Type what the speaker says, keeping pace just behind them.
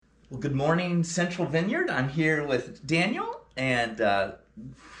Well, good morning, Central Vineyard. I'm here with Daniel, and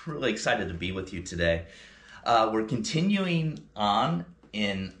really excited to be with you today. We're continuing on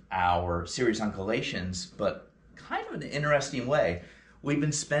in our series on Galatians, but kind of in an interesting way. We've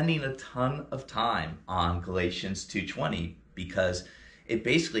been spending a ton of time on Galatians 2:20 because it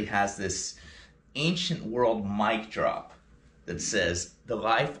basically has this ancient world mic drop that says, "The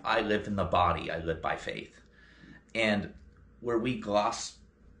life I live in the body, I live by faith." And where we gloss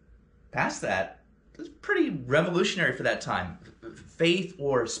past that, it's pretty revolutionary for that time. Faith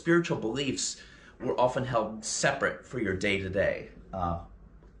or spiritual beliefs were often held separate for your day-to-day.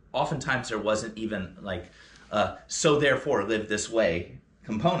 Oftentimes there wasn't even so therefore live this way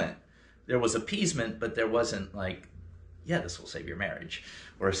component. There was appeasement, but there wasn't this will save your marriage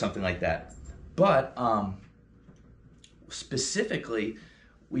or something like that. But specifically,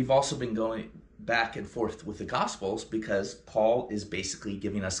 we've also been going back and forth with the Gospels because Paul is basically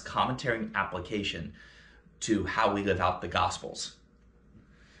giving us commentary and application to how we live out the Gospels.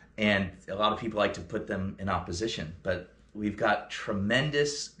 And a lot of people like to put them in opposition, but we've got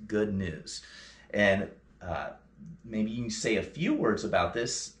tremendous good news. And maybe you can say a few words about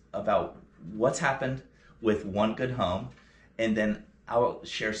this, about what's happened with One Good Home, and then I'll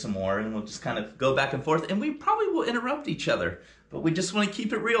share some more, and we'll just kind of go back and forth, and we probably will interrupt each other, but we just want to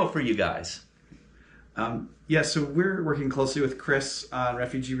keep it real for you guys. So we're working closely with Chris on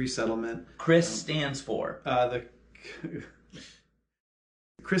refugee resettlement. Chris stands for?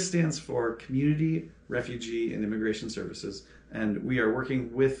 Chris stands for Community, Refugee, and Immigration Services, and we are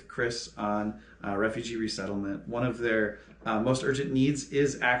working with Chris on refugee resettlement. One of their most urgent needs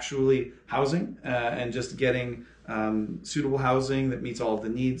is actually housing, and just getting suitable housing that meets all of the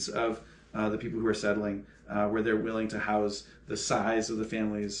needs of the people who are settling, where they're willing to house the size of the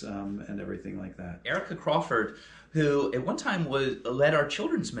families and everything like that. Erica Crawford, who at one time led our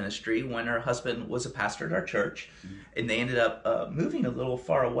children's ministry when her husband was a pastor at our church, and they ended up moving a little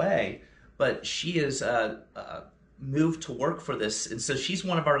far away, but she is moved to work for this, and so she's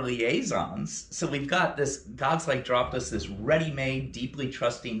one of our liaisons. So we've got this, God's dropped us this ready-made, deeply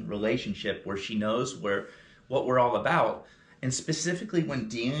trusting relationship where she knows what we're all about. And specifically when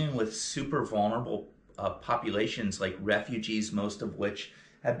dealing with super vulnerable populations like refugees, most of which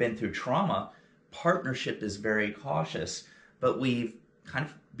have been through trauma, partnership is very cautious. But we've kind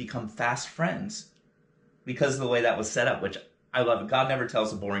of become fast friends because of the way that was set up, which I love. God never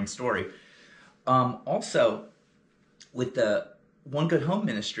tells a boring story. Also, with the One Good Home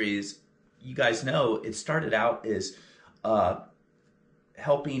Ministries, you guys know it started out as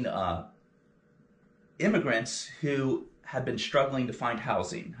helping immigrants who had been struggling to find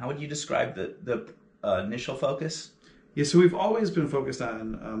housing. How would you describe the initial focus? Yeah, so we've always been focused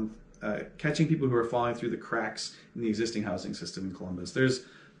on catching people who are falling through the cracks in the existing housing system in Columbus. There's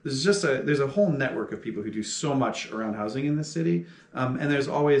a whole network of people who do so much around housing in this city, and there's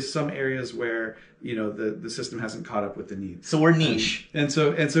always some areas where the system hasn't caught up with the needs. So we're niche, and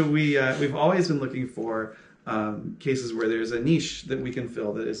so we've always been looking for cases where there's a niche that we can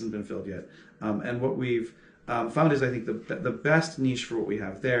fill that hasn't been filled yet. And what we've found is, I think, the best niche for what we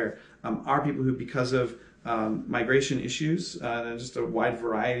have there are people who, because of migration issues, and just a wide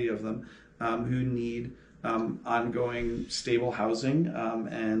variety of them, who need ongoing stable housing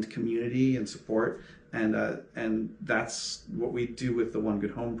and community and support, and that's what we do with the One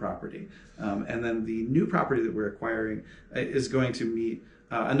Good Home property. And then the new property that we're acquiring is going to meet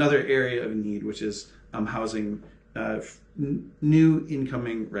another area of need, which is housing new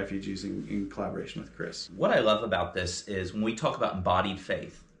incoming refugees in collaboration with Chris. What I love about this is when we talk about embodied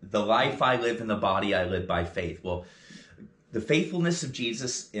faith, the life I live in the body, I live by faith. Well, the faithfulness of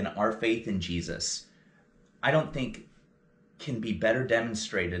Jesus in our faith in Jesus, I don't think can be better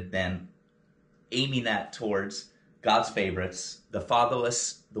demonstrated than aiming that towards God's favorites, the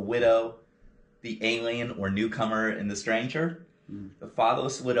fatherless, the widow, the alien or newcomer, and the stranger. The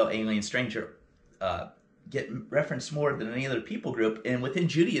fatherless, widow, alien, stranger get referenced more than any other people group. And within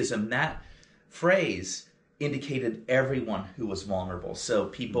Judaism, that phrase indicated everyone who was vulnerable. So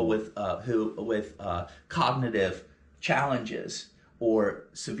people with cognitive challenges or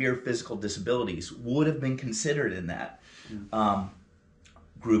severe physical disabilities would have been considered in that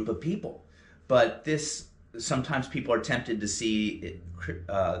group of people. But sometimes people are tempted to see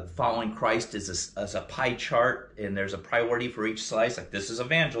following Christ as a pie chart, and there's a priority for each slice. Like, this is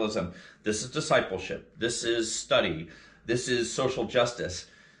evangelism, this is discipleship, this is study, this is social justice.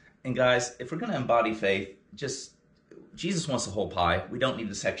 And guys, if we're going to embody faith, Jesus wants the whole pie. We don't need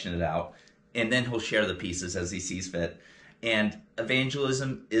to section it out. And then he'll share the pieces as he sees fit. And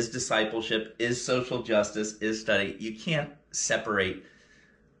evangelism is discipleship, is social justice, is study. You can't separate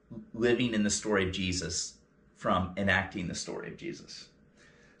living in the story of Jesus from enacting the story of Jesus.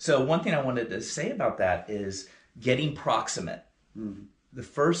 So one thing I wanted to say about that is getting proximate. The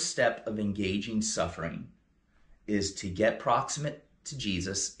first step of engaging suffering is to get proximate to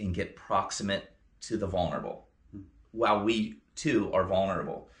Jesus and get proximate to the vulnerable, while we too are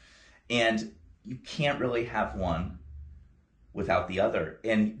vulnerable. And you can't really have one without the other.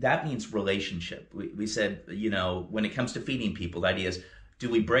 And that means relationship. We said, when it comes to feeding people, the idea is, do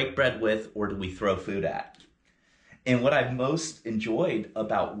we break bread with or do we throw food at? And what I've most enjoyed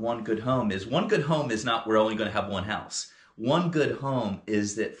about One Good Home is not we're only going to have one house. One Good Home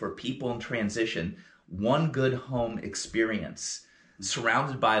is that for people in transition, one good home experience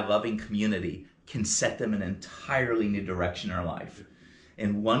surrounded by a loving community can set them in an entirely new direction in their life.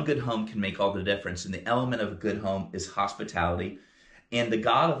 And one good home can make all the difference. And the element of a good home is hospitality. And the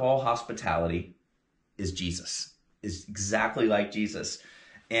God of all hospitality is Jesus, is exactly like Jesus.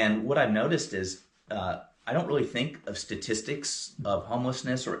 And what I've noticed is I don't really think of statistics of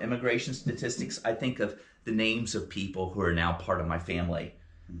homelessness or immigration statistics. I think of the names of people who are now part of my family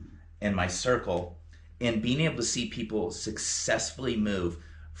and my circle, and being able to see people successfully move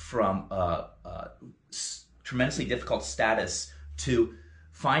from tremendously difficult status to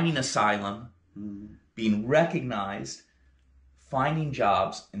finding asylum, being recognized, finding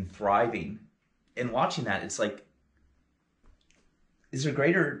jobs, and thriving. And watching that, it's like, is there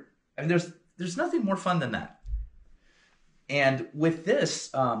greater? I mean, there's nothing more fun than that. And with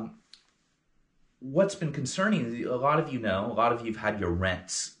this, what's been concerning, a lot of you have had your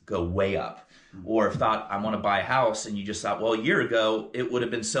rents go way up, or have thought, I want to buy a house, and you just thought, well, a year ago, it would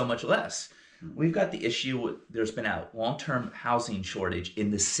have been so much less. We've got the issue, there's been a long-term housing shortage in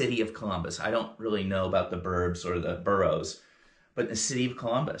the city of Columbus. I don't really know about the burbs or the boroughs, but in the city of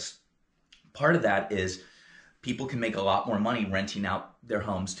Columbus, part of that is people can make a lot more money renting out their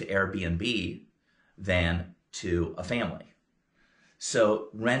homes to Airbnb than to a family. So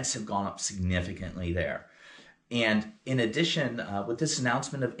rents have gone up significantly there. And in addition, with this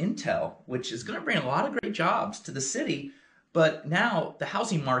announcement of Intel, which is going to bring a lot of great jobs to the city, but now the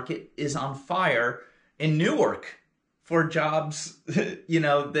housing market is on fire in Newark for jobs,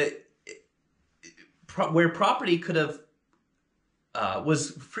 where property could have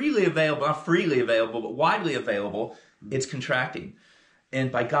was freely available, not freely available, but widely available. It's contracting. And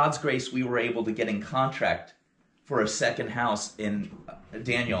by God's grace, we were able to get in contract for a second house in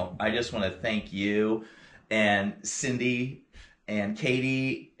Daniel. I just want to thank you and Cindy and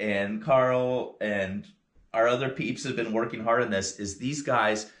Katie and Carl and our other peeps have been working hard on this. Is these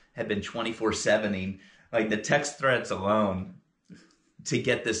guys have been 24/7ing, like the text threads alone, to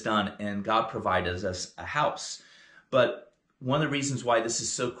get this done. And God provided us a house. But one of the reasons why this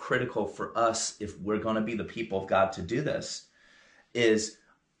is so critical for us, if we're going to be the people of God to do this, is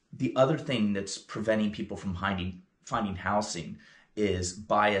the other thing that's preventing people from finding housing is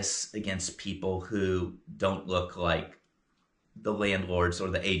bias against people who don't look like the landlords or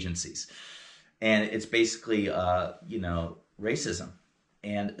the agencies. And it's basically, racism,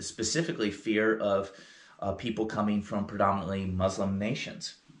 and specifically fear of people coming from predominantly Muslim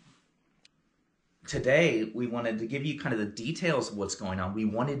nations. Today, we wanted to give you kind of the details of what's going on. We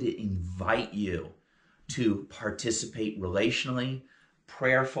wanted to invite you to participate relationally,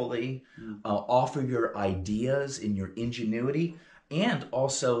 prayerfully, offer your ideas and your ingenuity, and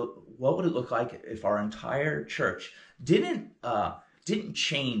also what would it look like if our entire church didn't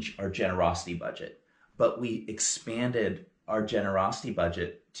change our generosity budget, but we expanded our generosity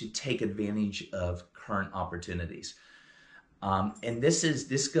budget to take advantage of current opportunities. And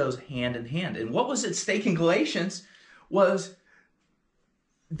this goes hand in hand. And what was at stake in Galatians was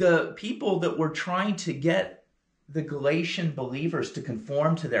the people that were trying to get the Galatian believers to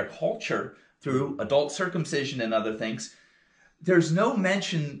conform to their culture through adult circumcision and other things. There's no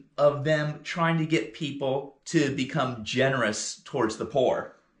mention of them trying to get people to become generous towards the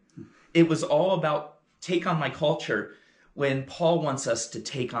poor. It was all about take on my culture, when Paul wants us to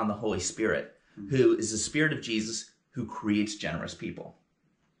take on the Holy Spirit, who is the Spirit of Jesus, who creates generous people.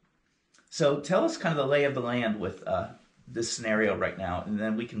 So tell us kind of the lay of the land with this scenario right now, and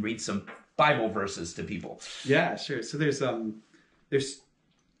then we can read some Bible verses to people. Yeah, sure. So there's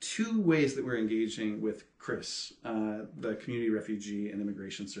two ways that we're engaging with CRIS, the Community Refugee and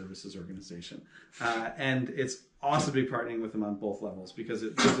Immigration Services Organization. And it's awesome to be partnering with them on both levels because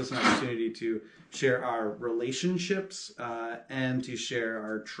it gives us an opportunity to share our relationships and to share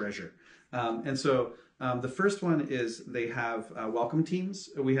our treasure. And so the first one is they have welcome teams.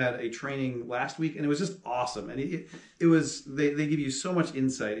 We had a training last week, and it was just awesome. And it was they give you so much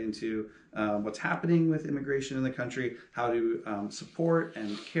insight into what's happening with immigration in the country, how to support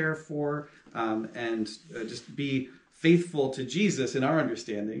and care for, and just be faithful to Jesus in our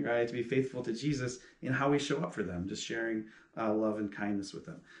understanding, right? To be faithful to Jesus in how we show up for them, just sharing love and kindness with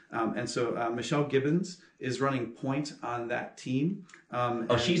them. And so Michelle Gibbons is running point on that team.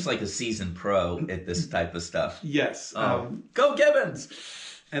 She's like a seasoned pro at this type of stuff. Yes. Go Gibbons!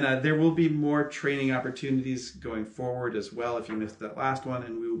 And there will be more training opportunities going forward as well if you missed that last one,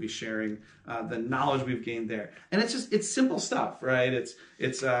 and we will be sharing the knowledge we've gained there. And it's simple stuff, right?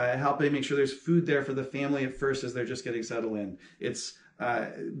 It's helping make sure there's food there for the family at first as they're just getting settled in. It's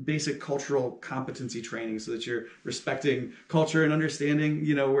basic cultural competency training so that you're respecting culture and understanding,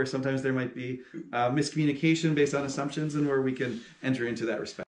 where sometimes there might be miscommunication based on assumptions and where we can enter into that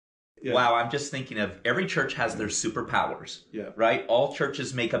respect. Yeah. Wow, I'm just thinking of every church has their superpowers, yeah. right? All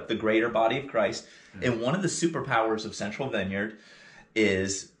churches make up the greater body of Christ. Yeah. And one of the superpowers of Central Vineyard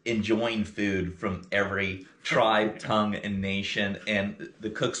is enjoying food from every tribe, tongue, and nation, and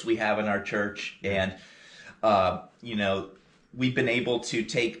the cooks we have in our church. And, we've been able to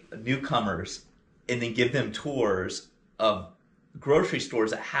take newcomers and then give them tours of grocery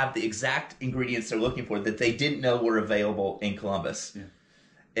stores that have the exact ingredients they're looking for that they didn't know were available in Columbus. Yeah.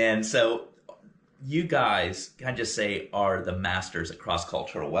 And so you guys, can I just say, are the masters at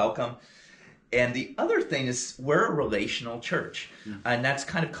cross-cultural welcome. And the other thing is we're a relational church. Mm-hmm. And that's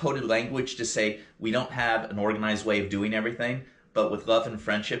kind of coded language to say we don't have an organized way of doing everything, but with love and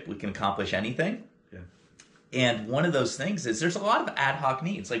friendship, we can accomplish anything. Yeah. And one of those things is there's a lot of ad hoc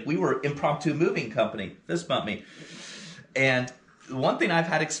needs. Like we were impromptu moving company, fist bump me. And one thing I've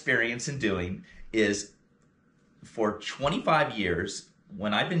had experience in doing is for 25 years,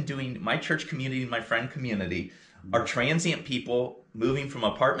 when I've been doing my church community, my friend community, are transient people moving from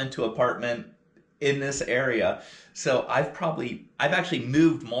apartment to apartment in this area. So I've actually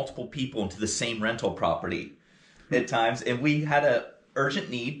moved multiple people into the same rental property at times. And we had a urgent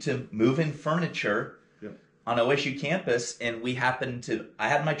need to move in furniture on OSU campus. And I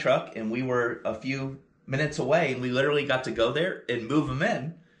had my truck and we were a few minutes away and we literally got to go there and move them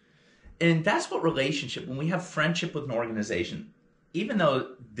in. And that's what relationship, when we have friendship with an organization, even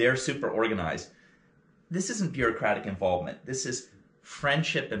though they're super organized, this isn't bureaucratic involvement. This is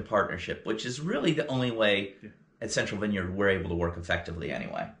friendship and partnership, which is really the only way at Central Vineyard we're able to work effectively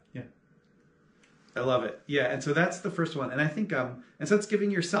anyway. Yeah. I love it. Yeah, and so that's the first one. And I think, and so that's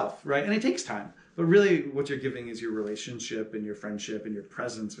giving yourself, right? And it takes time. But really what you're giving is your relationship and your friendship and your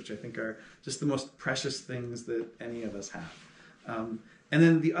presence, which I think are just the most precious things that any of us have. And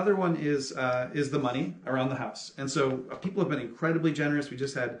then the other one is the money around the house. And so people have been incredibly generous. We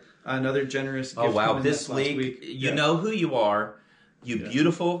just had another generous gift. Oh, wow. This week, you know who you are. You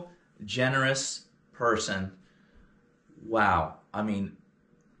beautiful, generous person. Wow. I mean,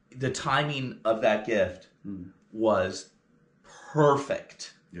 the timing of that gift was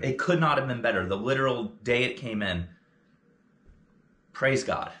perfect. Yeah. It could not have been better. The literal day it came in. Praise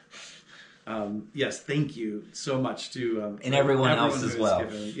God. Yes, thank you so much to and everyone else as well.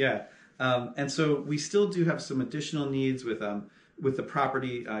 Given. Yeah, and so we still do have some additional needs with the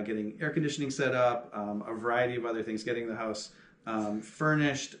property, getting air conditioning set up, a variety of other things, getting the house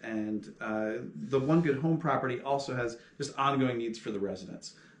furnished, and the One Good Home property also has just ongoing needs for the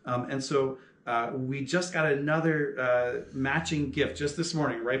residents. And so we just got another matching gift just this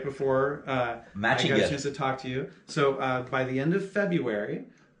morning, right before I got a chance to talk to you. So by the end of February.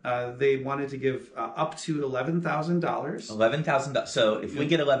 They wanted to give up to $11,000. $11,000. So if we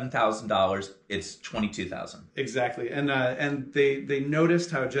get $11,000, it's $22,000. Exactly. And they noticed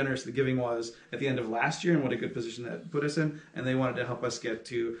how generous the giving was at the end of last year and what a good position that put us in. And they wanted to help us get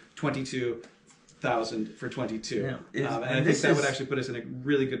to $22,000 for 22. Yeah. And I think that would actually put us in a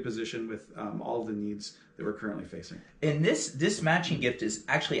really good position with all of the needs that we're currently facing. And this matching gift is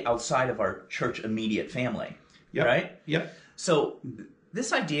actually outside of our church immediate family, right? Yep. So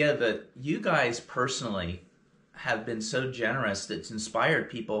this idea that you guys personally have been so generous that's inspired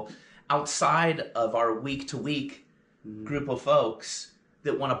people outside of our week-to-week group of folks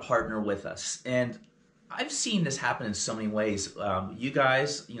that want to partner with us. And I've seen this happen in so many ways. You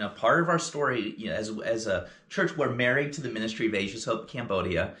guys, part of our story, as a church, we're married to the Ministry of Asia's Hope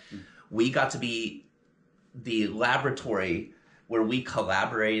Cambodia. We got to be the laboratory where we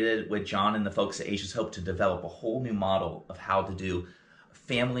collaborated with John and the folks at Asia's Hope to develop a whole new model of how to do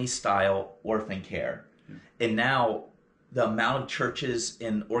family-style orphan care. And now the amount of churches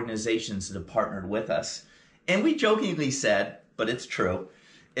and organizations that have partnered with us, and we jokingly said, but it's true,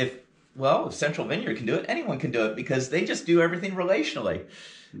 if Central Vineyard can do it, anyone can do it, because they just do everything relationally.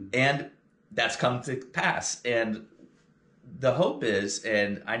 And that's come to pass. And the hope is,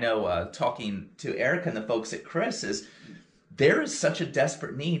 and I know talking to Erica and the folks at Chris, is there is such a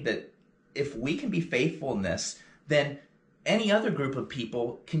desperate need that if we can be faithful in this, then any other group of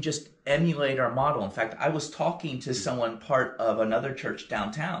people can just emulate our model. In fact, I was talking to someone part of another church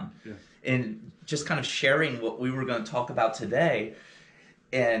downtown, and just kind of sharing what we were going to talk about today.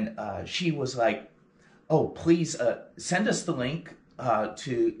 And she was like, "Oh, please send us the link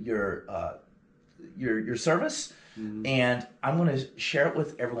to your service, and I'm going to share it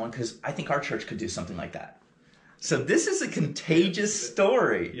with everyone because I think our church could do something like that." So this is a contagious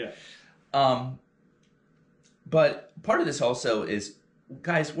story. Yeah. But part of this also is,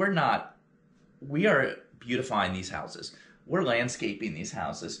 guys, we are beautifying these houses. We're landscaping these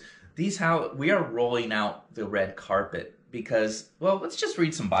houses. We are rolling out the red carpet because, let's just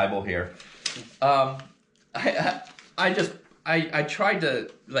read some Bible here. I tried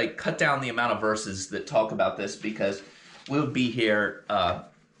to cut down the amount of verses that talk about this because we'll be here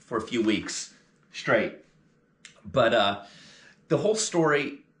for a few weeks straight. But the whole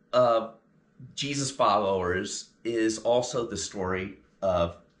story of Jesus' followers is also the story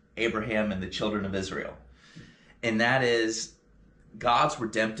of Abraham and the children of Israel. And that is God's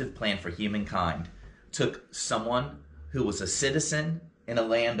redemptive plan for humankind took someone who was a citizen and a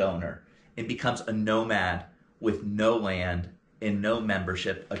landowner and becomes a nomad with no land and no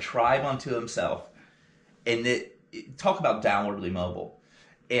membership, a tribe unto himself. And talk about downwardly mobile.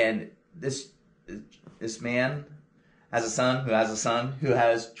 And this man has a son who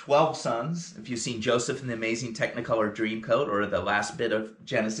has 12 sons. If you've seen Joseph in the Amazing Technicolor Dreamcoat or the last bit of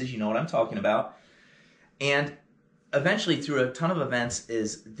Genesis, you know what I'm talking about. And eventually, through a ton of events,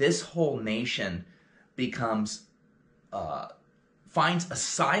 is this whole nation finds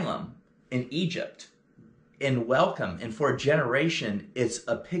asylum in Egypt and welcome. And for a generation, it's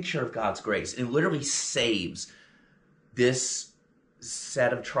a picture of God's grace. It literally saves this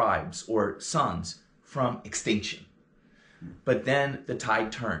set of tribes or sons from extinction. But then the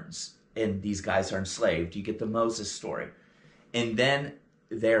tide turns and these guys are enslaved. You get the Moses story. And then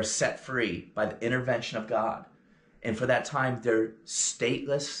they're set free by the intervention of God. And for that time, they're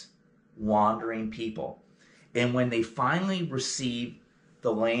stateless, wandering people. And when they finally receive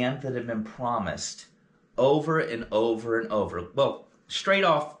the land that had been promised over and over and over, straight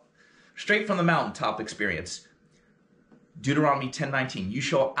from the mountaintop experience, Deuteronomy 10:19, you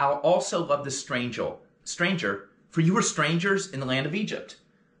shall also love the stranger, for you were strangers in the land of Egypt.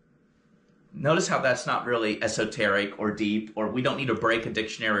 Notice how that's not really esoteric or deep, or we don't need to break a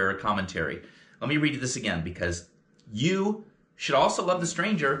dictionary or a commentary. Let me read this again, because you should also love the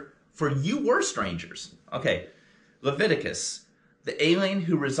stranger, for you were strangers. Okay, Leviticus, the alien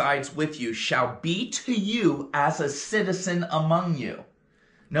who resides with you shall be to you as a citizen among you.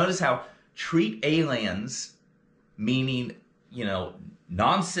 Notice how treat aliens, meaning,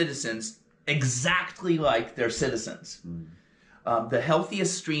 non-citizens, exactly like their citizens. The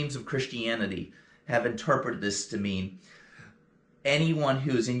healthiest streams of Christianity have interpreted this to mean anyone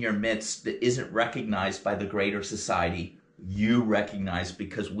who is in your midst that isn't recognized by the greater society, you recognize,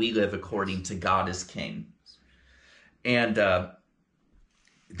 because we live according to God as King. And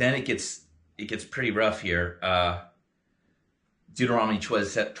then it gets pretty rough here. Deuteronomy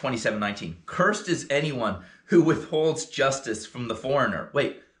 27:19. Cursed is anyone who withholds justice from the foreigner.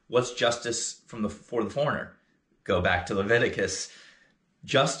 Wait, what's justice for the foreigner? Go back to Leviticus.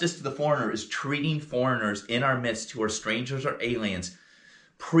 Justice to the foreigner is treating foreigners in our midst who are strangers or aliens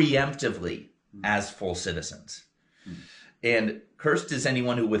preemptively as full citizens. And cursed is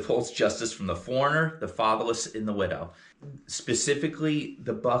anyone who withholds justice from the foreigner, the fatherless, and the widow. Specifically,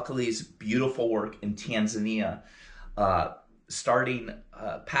 the Buckleys' beautiful work in Tanzania, pastoring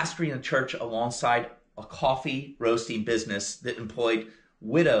a church alongside a coffee roasting business that employed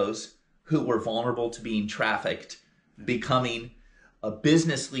widows who were vulnerable to being trafficked, becoming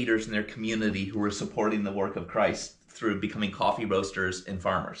business leaders in their community who were supporting the work of Christ through becoming coffee roasters and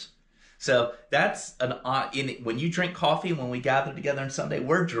farmers. So that's when you drink coffee, when we gather together on Sunday,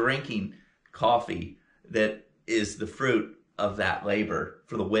 we're drinking coffee that is the fruit of that labor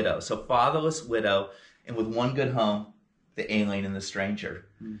for the widow. So fatherless widow, and with one good home, the alien and the stranger.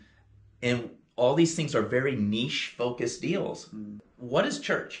 And all these things are very niche focused deals. What is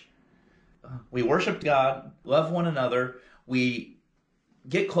church? We worship God, love one another. We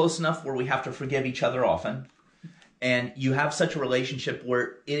get close enough where we have to forgive each other often. And you have such a relationship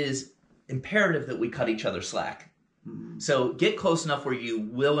where it is imperative that we cut each other slack. So get close enough where you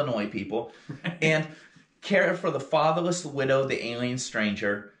will annoy people and care for the fatherless, the widow, the alien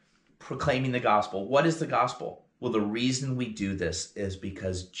stranger, proclaiming the gospel. What is the gospel? Well, the reason we do this is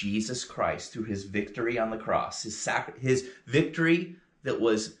because Jesus Christ, through his victory on the cross, his victory that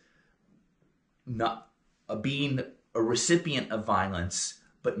was not being a recipient of violence,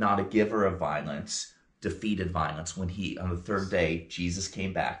 but not a giver of violence, defeated violence when on the third day, Jesus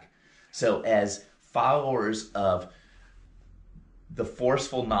came back. So as followers of the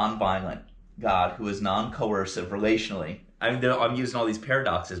forceful, nonviolent God who is non-coercive relationally, I'm using all these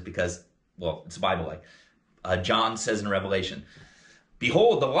paradoxes because, well, it's Bible-like. John says in Revelation,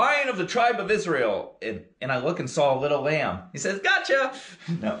 "Behold, the Lion of the tribe of Israel." And I look and saw a little lamb. He says, "Gotcha."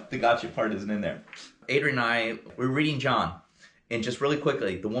 No, the gotcha part isn't in there. Adrian and I were reading John. And just really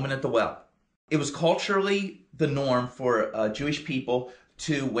quickly, the woman at the well. It was culturally the norm for Jewish people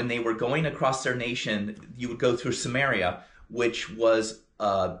to, when they were going across their nation, you would go through Samaria, which was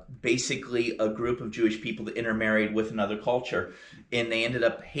basically a group of Jewish people that intermarried with another culture. And they ended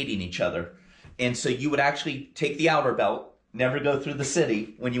up hating each other. And so you would actually take the outer belt, never go through the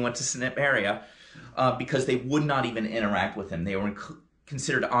city when you went to Samaria, because they would not even interact with him. They were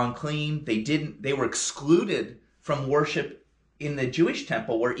considered unclean. They were excluded from worship in the Jewish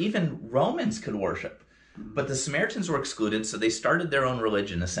temple where even Romans could worship. But the Samaritans were excluded, so they started their own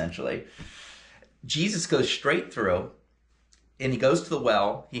religion, essentially. Jesus goes straight through, and he goes to the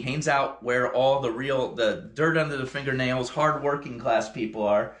well. He hangs out where all the dirt under the fingernails, hard-working class people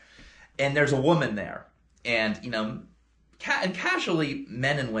are. And there's a woman there. And, casually,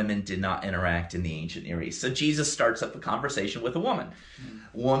 men and women did not interact in the ancient Near East. So Jesus starts up a conversation with a woman.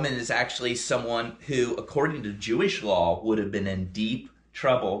 A woman is actually someone who, according to Jewish law, would have been in deep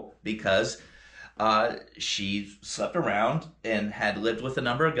trouble because she slept around and had lived with a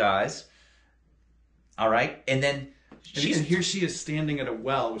number of guys. All right? And then and here she is standing at a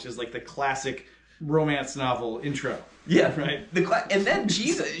well, which is like the classic romance novel intro. Yeah, right. And then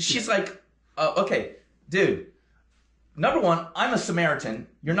she's like, "Okay, dude. Number one, I'm a Samaritan.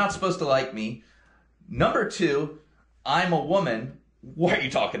 You're not supposed to like me. Number two, I'm a woman. Why are you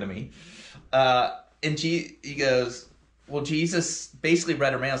talking to me?" And he goes, well, Jesus basically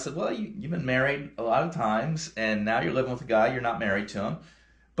read her mail and said, "Well, you've been married a lot of times, and now you're living with a guy. You're not married to him."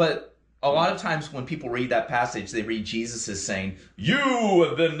 But a lot of times when people read that passage, they read Jesus as saying, "You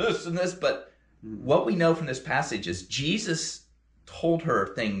have been this and this," but what we know from this passage is Jesus told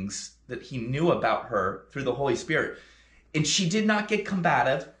her things that he knew about her through the Holy Spirit. And she did not get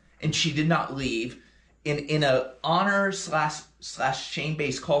combative, and she did not leave. In a honor /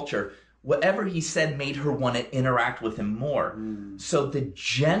 shame-based culture, whatever he said made her want to interact with him more. So the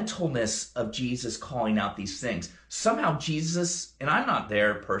gentleness of Jesus calling out these things. Somehow Jesus, and I'm not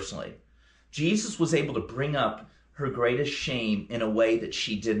there personally, Jesus was able to bring up her greatest shame in a way that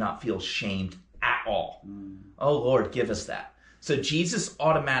she did not feel shamed at all. Oh, Lord, give us that. So Jesus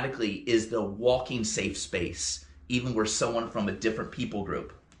automatically is the walking safe space, even where someone from a different people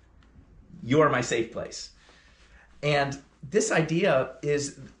group. You are my safe place. And this idea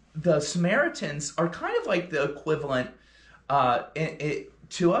is the Samaritans are kind of like the equivalent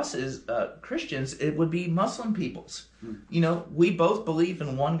to us as Christians. It would be Muslim peoples. We both believe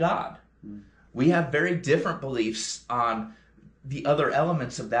in one God. We have very different beliefs on the other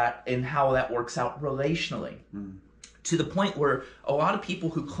elements of that and how that works out relationally. To the point where a lot of people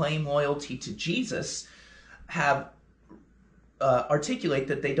who claim loyalty to Jesus have articulate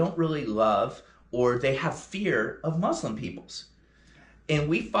that they don't really love or they have fear of Muslim peoples. And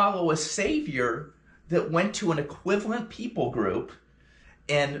we follow a savior that went to an equivalent people group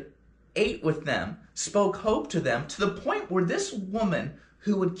and ate with them, spoke hope to them, to the point where this woman,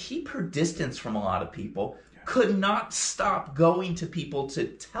 who would keep her distance from a lot of people, could not stop going to people to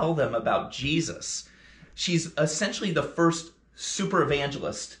tell them about Jesus. She's essentially the first super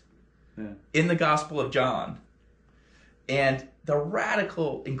evangelist in the Gospel of John. And the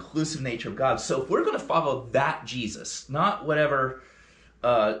radical inclusive nature of God. So if we're going to follow that Jesus, not whatever,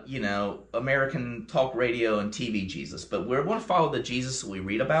 American talk radio and TV Jesus, but we're going to follow the Jesus that we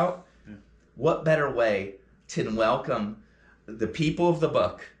read about, what better way to welcome the people of the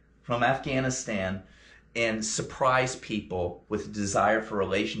book from Afghanistan and surprise people with a desire for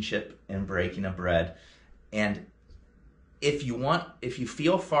relationship and breaking of bread. And if you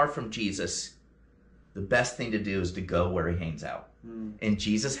feel far from Jesus, the best thing to do is to go where he hangs out. And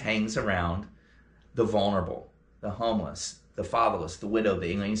Jesus hangs around the vulnerable, the homeless, the fatherless, the widow, the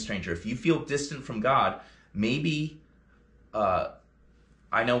alien stranger. If you feel distant from God, maybe,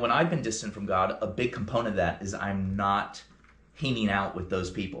 I know when I've been distant from God, a big component of that is I'm not hanging out with those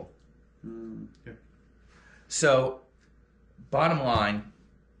people. Yeah. So, bottom line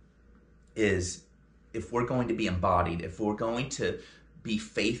is, if we're going to be embodied, if we're going to be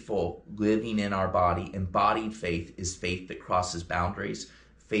faithful living in our body, embodied faith is faith that crosses boundaries,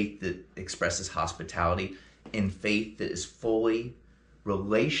 faith that expresses hospitality, and faith that is fully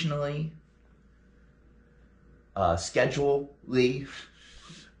relationally, schedulally,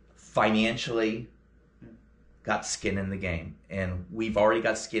 financially got skin in the game. And we've already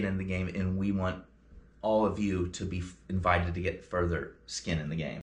got skin in the game, and we want all of you to be invited to get further skin in the game.